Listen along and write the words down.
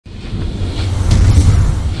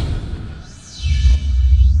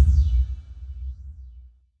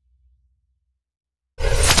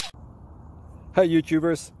Hi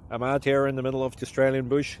YouTubers, I'm out here in the middle of the Australian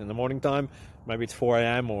bush in the morning time. Maybe it's 4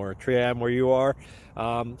 a.m. or 3 a.m. where you are.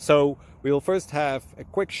 So we'll first have a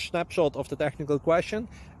quick snapshot of the technical question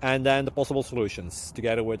and then the possible solutions,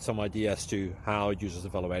 together with some ideas to how users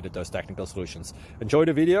evaluated those technical solutions. Enjoy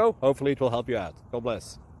the video, hopefully it will help you out. God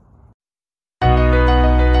bless.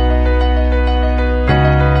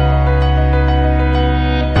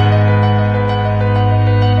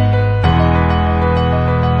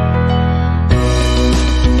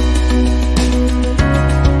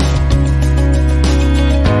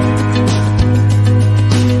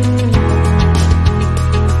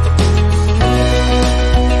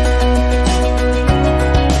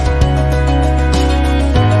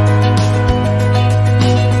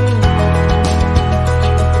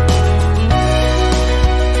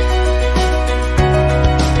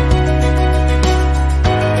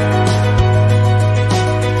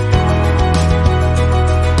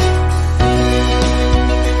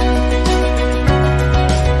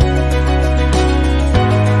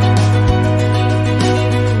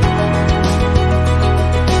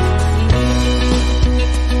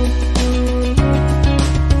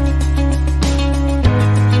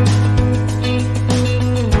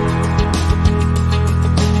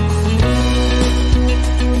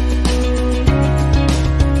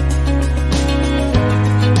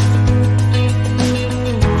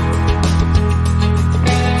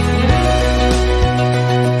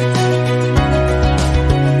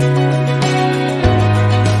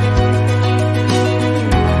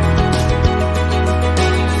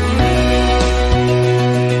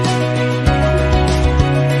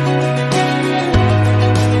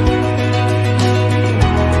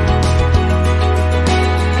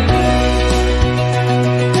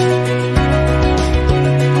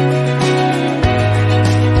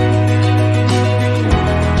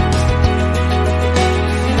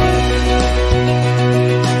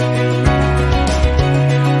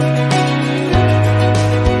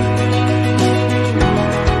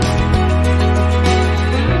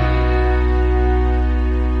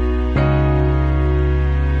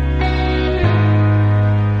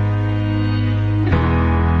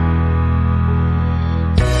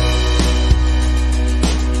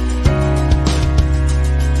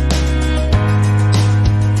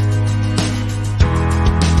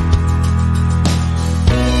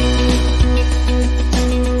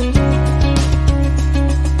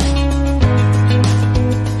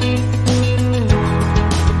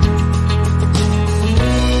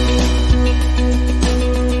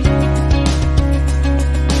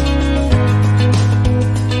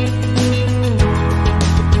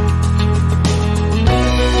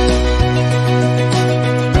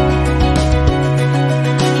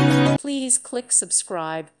 Please click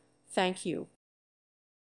subscribe. Thank you.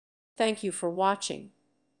 Thank you for watching.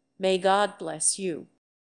 May God bless you.